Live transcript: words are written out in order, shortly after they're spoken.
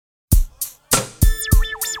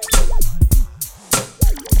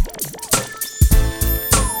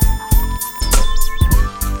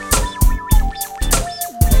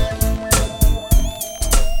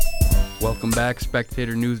back,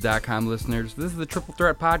 SpectatorNews.com listeners. This is the Triple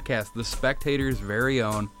Threat Podcast, the Spectator's very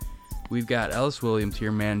own. We've got Ellis Williams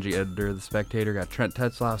here, managing editor of The Spectator. Got Trent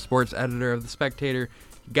Tetzlaff, sports editor of The Spectator.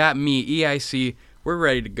 Got me, EIC. We're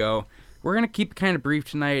ready to go. We're going to keep it kind of brief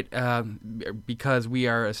tonight because we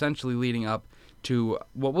are essentially leading up to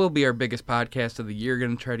what will be our biggest podcast of the year.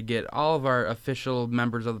 Going to try to get all of our official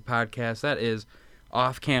members of the podcast. That is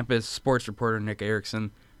off-campus sports reporter Nick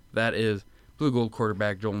Erickson. That is Blugold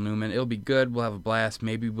quarterback Joel Newman. It'll be good. We'll have a blast.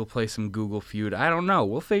 Maybe we'll play some Google Feud. I don't know.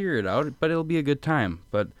 We'll figure it out, but it'll be a good time.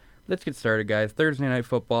 But let's get started, guys. Thursday Night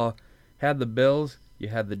Football. Had the Bills. You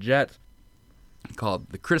had the Jets. You call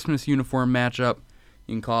it the Christmas uniform matchup.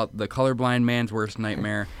 You can call it the colorblind man's worst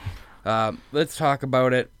nightmare. Let's talk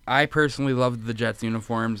about it. I personally loved the Jets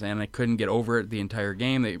uniforms, and I couldn't get over it the entire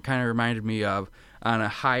game. It kind of reminded me of, on a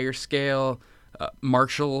higher scale,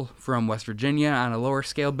 Marshall from West Virginia. On a lower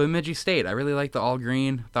scale, Bemidji State. I really liked the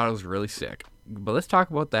all-green. Thought it was really sick. But let's talk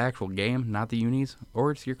about the actual game, not the unis. Or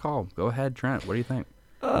it's your call. Go ahead, Trent. What do you think?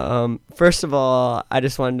 First of all, I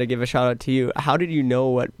just wanted to give a shout out to you. How did you know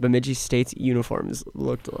what Bemidji State's uniforms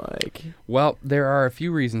looked like? Well, there are a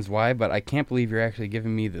few reasons why, but I can't believe you're actually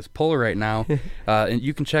giving me this pull right now. And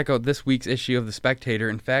you can check out this week's issue of The Spectator.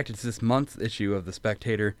 In fact, it's this month's issue of The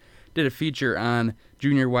Spectator. Did a feature on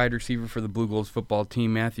junior wide receiver for the Blugold football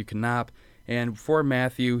team, Matthew Knopp. And for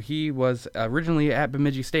Matthew, he was originally at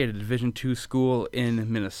Bemidji State, a Division II school in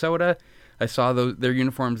Minnesota. I saw their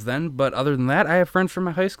uniforms then, but other than that, I have friends from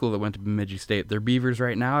my high school that went to Bemidji State. They're Beavers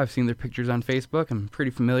right now. I've seen their pictures on Facebook. I'm pretty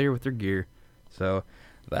familiar with their gear. So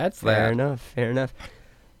that's that. Fair enough.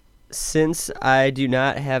 Since I do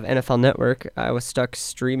not have NFL Network, I was stuck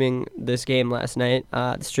streaming this game last night.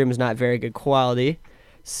 The stream was not very good quality,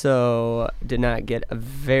 so did not get a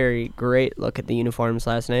very great look at the uniforms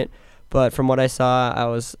last night. But from what I saw, I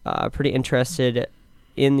was pretty interested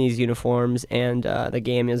in these uniforms, and the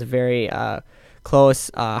game is a very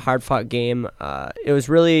close, hard-fought game. It was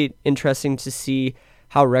really interesting to see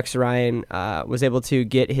how Rex Ryan was able to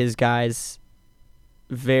get his guys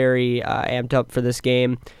very amped up for this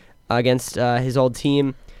game against his old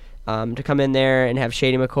team, to come in there and have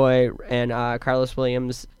Shady McCoy and Carlos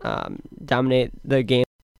Williams dominate the game.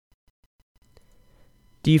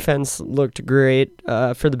 Defense looked great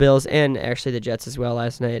for the Bills and actually the Jets as well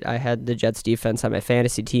last night. I had the Jets defense on my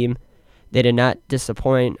fantasy team. They did not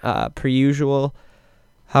disappoint per usual.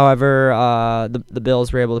 However, the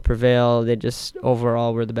Bills were able to prevail. They just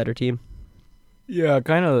overall were the better team. Yeah,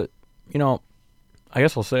 kind of, I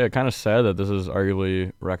guess I'll say it kind of sad that this is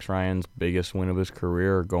arguably Rex Ryan's biggest win of his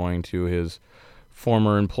career, going to his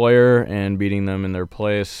former employer and beating them in their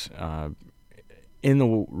place. In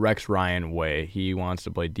the Rex Ryan way, he wants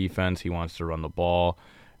to play defense, he wants to run the ball,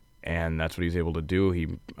 and that's what he's able to do. He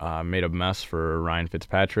made a mess for Ryan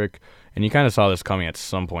Fitzpatrick, and you kind of saw this coming at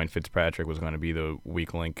some point. Fitzpatrick was going to be the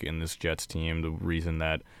weak link in this Jets team, the reason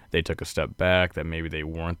that they took a step back, that maybe they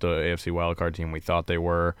weren't the AFC wildcard team we thought they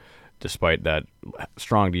were, despite that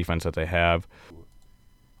strong defense that they have.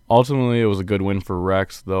 Ultimately, it was a good win for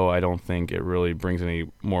Rex, though I don't think it really brings any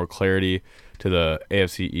more clarity to the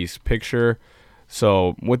AFC East picture.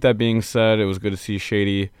 So with that being said, it was good to see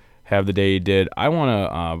Shady have the day he did. I want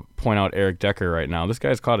to point out Eric Decker right now. This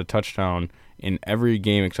guy's caught a touchdown in every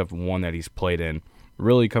game except one that he's played in.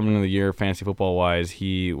 Really coming into the year, fantasy football-wise,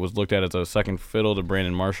 he was looked at as a second fiddle to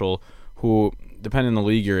Brandon Marshall, who, depending on the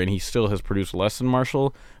league you're in, he still has produced less than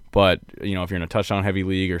Marshall. But, if you're in a touchdown-heavy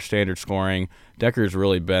league or standard scoring, Decker's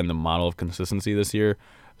really been the model of consistency this year.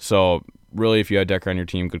 So really, if you had Decker on your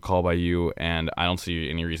team, good call by you, and I don't see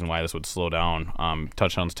any reason why this would slow down.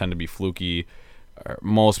 Touchdowns tend to be fluky.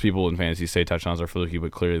 Most people in fantasy say touchdowns are fluky,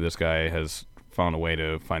 but clearly this guy has found a way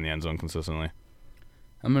to find the end zone consistently.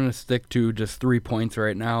 I'm going to stick to just 3 points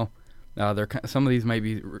right now. Some of these might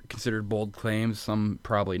be considered bold claims, some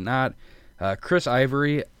probably not. Chris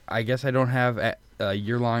Ivory, I guess I don't have a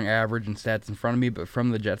year-long average and stats in front of me, but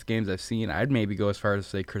from the Jets games I've seen, I'd maybe go as far as to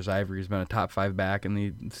say Chris Ivory has been a top 5 back in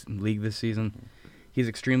the league this season. He's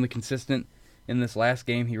extremely consistent. In this last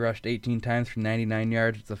game, he rushed 18 times for 99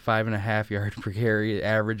 yards. It's a 5.5 yard per carry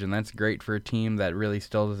average, and that's great for a team that really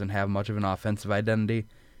still doesn't have much of an offensive identity.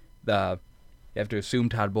 You have to assume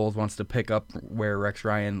Todd Bowles wants to pick up where Rex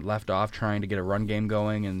Ryan left off, trying to get a run game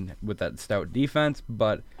going and with that stout defense,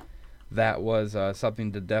 but that was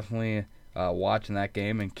something to definitely watch in that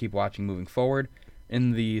game and keep watching moving forward.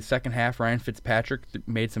 In the second half, Ryan Fitzpatrick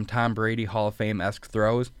made some Tom Brady Hall of Fame-esque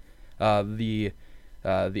throws. The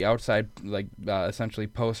outside, essentially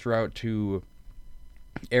post route to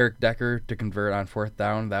Eric Decker to convert on fourth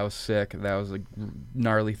down, that was sick. That was a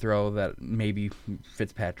gnarly throw that maybe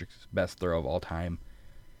Fitzpatrick's best throw of all time.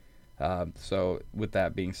 So with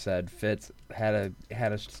that being said, Fitz had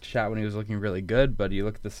a shot when he was looking really good, but you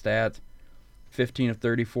look at the stats, 15 of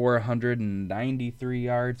 34, 193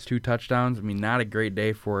 yards, 2 touchdowns. I mean, not a great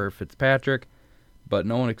day for Fitzpatrick, but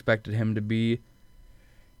no one expected him to be,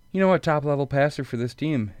 a top-level passer for this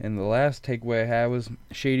team. And the last takeaway I had was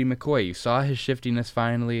Shady McCoy. You saw his shiftiness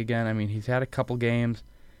finally again. I mean, he's had a couple games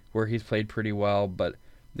where he's played pretty well, but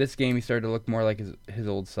this game he started to look more like his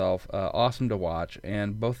old self. Awesome to watch.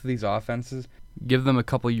 And both of these offenses, give them a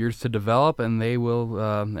couple years to develop, and they will,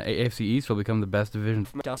 AFC East will become the best division.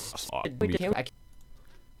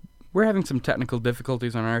 We're having some technical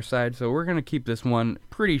difficulties on our side, so we're going to keep this one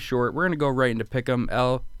pretty short. We're going to go right into Pick'em.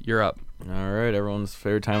 L, you're up. All right, everyone's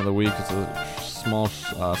favorite time of the week. It's a small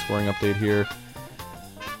scoring update here.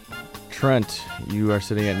 Trent, you are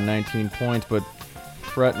sitting at 19 points, but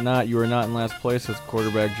fret not, you are not in last place as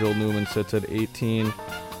quarterback Joel Newman sits at 18.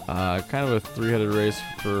 Kind of a three-headed race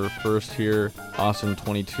for first here. Austin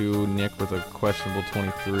 22, Nick with a questionable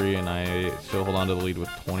 23, and I still hold on to the lead with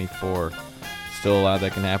 24. Still a lot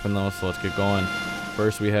that can happen, though, so let's get going.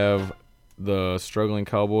 First, we have the struggling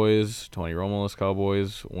Cowboys, Tony Romo-less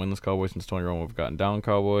Cowboys, winless Cowboys since Tony Romo have gotten down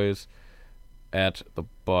Cowboys, at the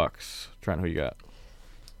Bucks. Trent, who you got?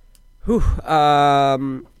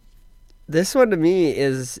 This one to me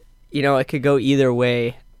is, it could go either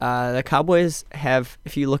way. The Cowboys have,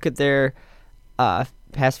 if you look at their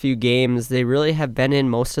past few games, they really have been in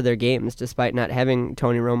most of their games despite not having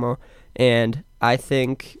Tony Romo. And I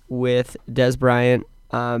think with Des Bryant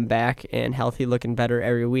back and healthy, looking better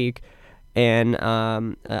every week, and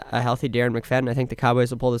a healthy Darren McFadden, I think the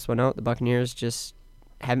Cowboys will pull this one out. The Buccaneers just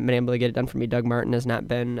haven't been able to get it done for me. Doug Martin has not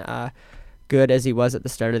been good as he was at the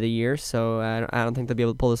start of the year, so I don't think they'll be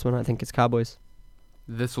able to pull this one out. I think it's Cowboys.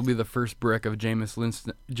 This will be the first brick of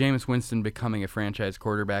Jameis Winston becoming a franchise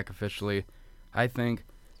quarterback officially. I think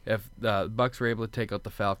if the Bucs were able to take out the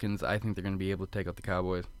Falcons, I think they're going to be able to take out the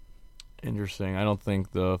Cowboys. Interesting. I don't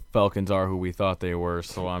think the Falcons are who we thought they were,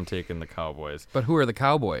 so I'm taking the Cowboys. But who are the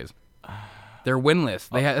Cowboys? They're winless.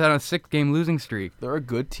 They had on a 6-game losing streak. They're a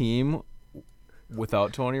good team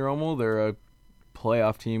without Tony Romo. They're a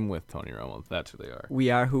playoff team with Tony Romo. That's who they are.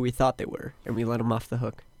 We are who we thought they were, and we let them off the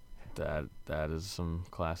hook. That is some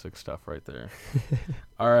classic stuff right there.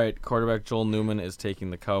 All right, quarterback Joel Newman is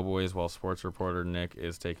taking the Cowboys, while sports reporter Nick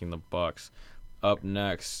is taking the Bucks. Up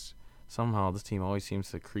next, somehow this team always seems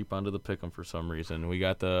to creep onto the pick'em for some reason. We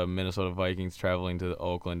got the Minnesota Vikings traveling to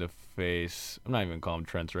Oakland to face, I'm not even going to call them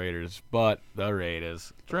Trent's Raiders, but the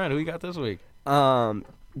Raiders. Trent, who you got this week? Do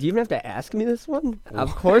you even have to ask me this one?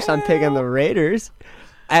 Of course I'm picking the Raiders.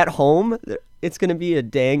 At home, it's going to be a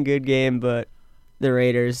dang good game, but the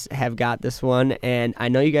Raiders have got this one, and I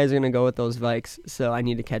know you guys are going to go with those Vikes, so I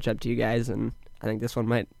need to catch up to you guys, and I think this one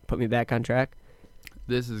might put me back on track.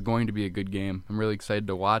 This is going to be a good game. I'm really excited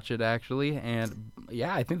to watch it, actually, and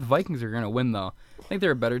yeah, I think the Vikings are going to win, though. I think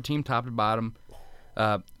they're a better team, top to bottom.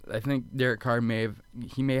 I think Derek Carr may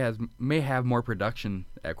have more production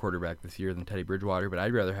at quarterback this year than Teddy Bridgewater, but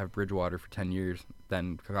I'd rather have Bridgewater for 10 years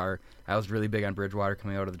than Carr. I was really big on Bridgewater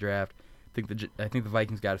coming out of the draft. I think the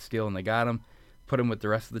Vikings got a steal, and they got him. Put him with the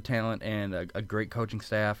rest of the talent and a great coaching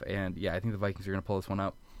staff, and yeah, I think the Vikings are going to pull this one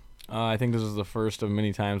out. I think this is the first of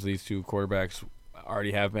many times these two quarterbacks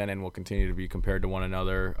already have been and will continue to be compared to one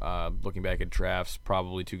another. Looking back at drafts,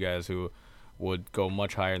 probably two guys who would go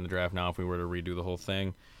much higher in the draft now if we were to redo the whole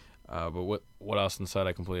thing. But what Austin said,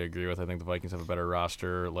 I completely agree with. I think the Vikings have a better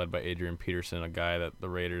roster led by Adrian Peterson, a guy that the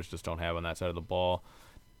Raiders just don't have on that side of the ball.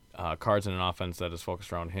 Carr's in an offense that is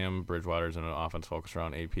focused around him. Bridgewater's in an offense focused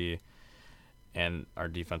around AP. And our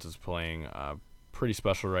defense is playing pretty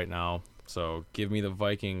special right now. So give me the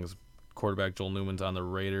Vikings. Quarterback Joel Newman's on the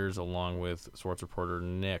Raiders along with sports reporter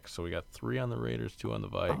Nick. So we got 3 on the Raiders, 2 on the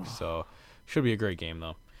Vikes. So should be a great game,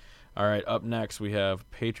 though. All right, up next we have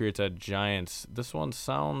Patriots at Giants. This one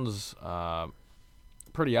sounds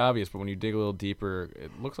pretty obvious, but when you dig a little deeper,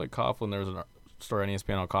 it looks like Coughlin. There's a story on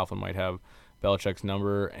ESPN how Coughlin might have Belichick's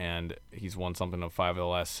number, and he's won something of 5 of the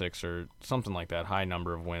last 6 or something like that, high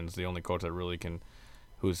number of wins. The only coach that really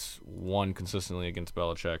who's won consistently against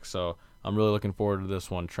Belichick. So I'm really looking forward to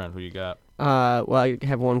this one. Trent, who you got? Well, I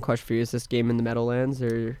have one question for you. Is this game in the Meadowlands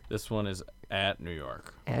or? This one is at New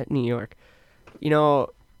York. At New York.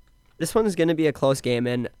 This one is going to be a close game,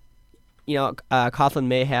 and Coughlin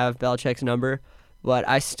may have Belichick's number, but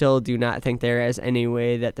I still do not think there is any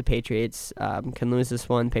way that the Patriots can lose this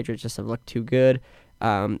one. Patriots just have looked too good.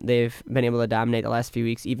 They've been able to dominate the last few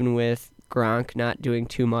weeks, even with Gronk not doing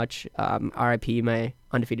too much. RIP, my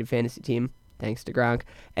undefeated fantasy team, thanks to Gronk.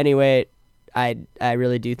 Anyway, I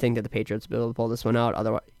really do think that the Patriots will be able to pull this one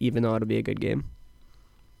out, even though it'll be a good game.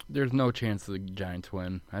 There's no chance the Giants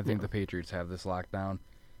win. I think the Patriots have this locked down.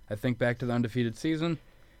 I think back to the undefeated season.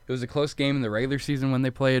 It was a close game in the regular season when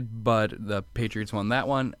they played, but the Patriots won that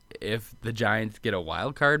one. If the Giants get a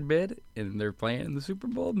wild card bid and they're playing in the Super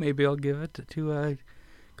Bowl, maybe I'll give it to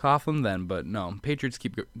Coughlin then. But no, Patriots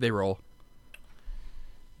they roll.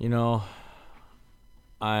 You know,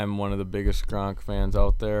 I'm one of the biggest Gronk fans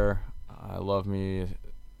out there. I love me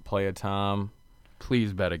play a Tom.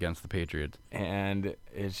 Please bet against the Patriots. And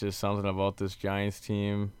it's just something about this Giants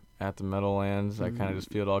team at the Meadowlands. I kind of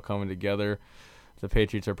just feel it all coming together. The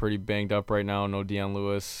Patriots are pretty banged up right now. No Deion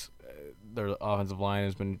Lewis. Their offensive line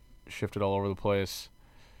has been shifted all over the place.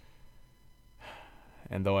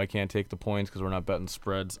 And though I can't take the points because we're not betting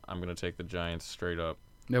spreads, I'm going to take the Giants straight up.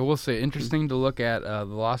 Yeah, we'll say interesting to look at the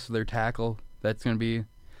loss of their tackle. That's going to be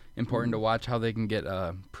important to watch how they can get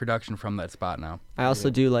production from that spot now. I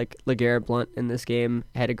also do like LeGarrette Blount in this game.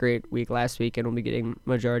 Had a great week last week and will be getting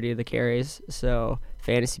majority of the carries. So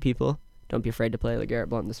fantasy people, don't be afraid to play LeGarrette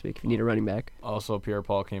Blount this week if you need a running back. Also,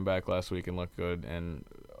 Pierre-Paul came back last week and looked good. And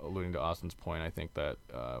alluding to Austin's point, I think that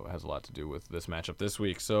has a lot to do with this matchup this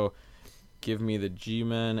week. So give me the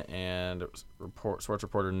G-Men and sports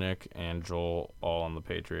reporter Nick and Joel all on the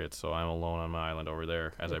Patriots. So I'm alone on my island over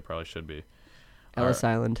there, as I probably should be. Ellis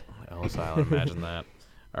Island. Ellis Island, imagine that.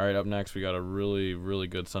 All right, up next we got a really, really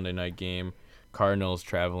good Sunday night game. Cardinals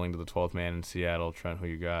traveling to the 12th man in Seattle. Trent, who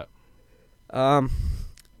you got?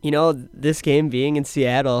 This game being in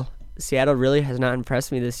Seattle really has not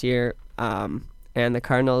impressed me this year. And the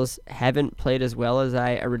Cardinals haven't played as well as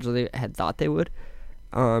I originally had thought they would.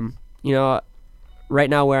 Right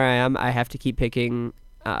now where I am, I have to keep picking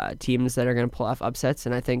teams that are going to pull off upsets,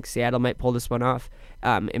 and I think Seattle might pull this one off.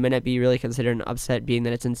 It might not be really considered an upset being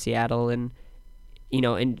that it's in Seattle, and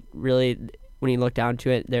really when you look down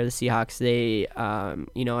to it, they're the Seahawks. They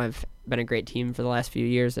have been a great team for the last few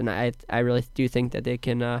years, and I really do think that they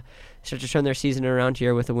can start to turn their season around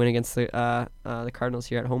here with a win against the Cardinals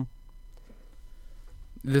here at home.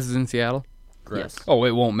 This is in Seattle? Correct. Yes. Oh,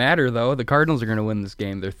 it won't matter, though. The Cardinals are going to win this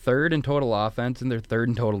game. They're third in total offense, and they're third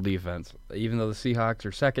in total defense. Even though the Seahawks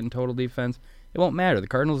are second in total defense, it won't matter. The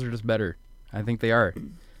Cardinals are just better. I think they are.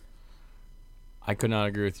 I could not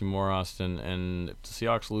agree with you more, Austin. And if the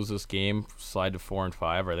Seahawks lose this game, slide to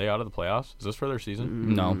 4-5, are they out of the playoffs? Is this for their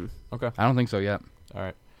season? No. Okay. I don't think so yet. All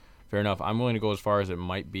right. Fair enough. I'm willing to go as far as it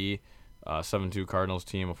might be. 7-2 Cardinals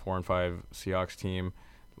team, a 4-5 Seahawks team.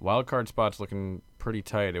 Wild card spot's looking pretty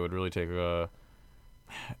tight. It would really take a.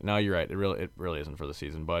 No, you're right. It really isn't for the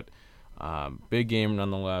season, but big game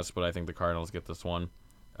nonetheless. But I think the Cardinals get this one.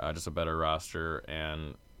 Just a better roster,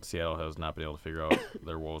 and Seattle has not been able to figure out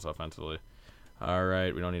their woes offensively. All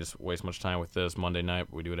right, we don't need to waste much time with this. Monday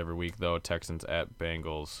night, we do it every week though. Texans at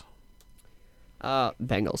Bengals.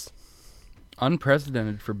 Bengals.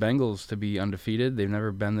 Unprecedented for Bengals to be undefeated. They've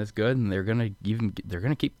never been this good, and they're gonna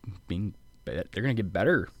get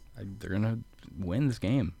better. They're gonna win this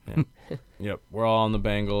game. Yeah. Yep, we're all on the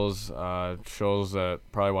Bengals. Shows that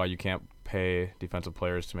probably why you can't pay defensive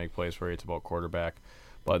players to make plays for you. It's about quarterback.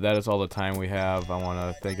 But that is all the time we have. I want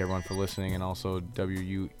to thank everyone for listening, and also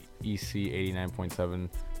WUEC 89.7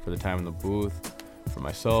 for the time in the booth. For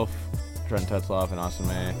myself, Trent Tetzlaff, and Austin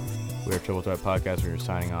May, we are Triple Threat Podcast. We're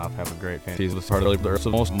signing off. Have a great fantasy. This is part of the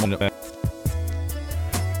most.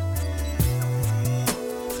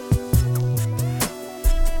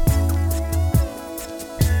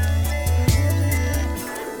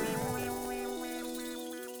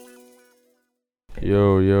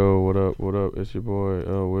 Yo, what up? It's your boy,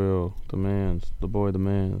 Will, the mans,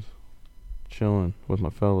 chilling with my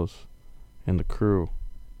fellas and the crew.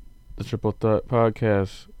 The Triple Threat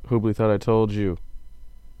Podcast, Hoobly thought I told you.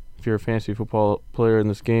 If you're a fantasy football player in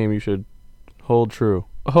this game, you should hold true.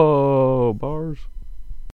 Oh, bars.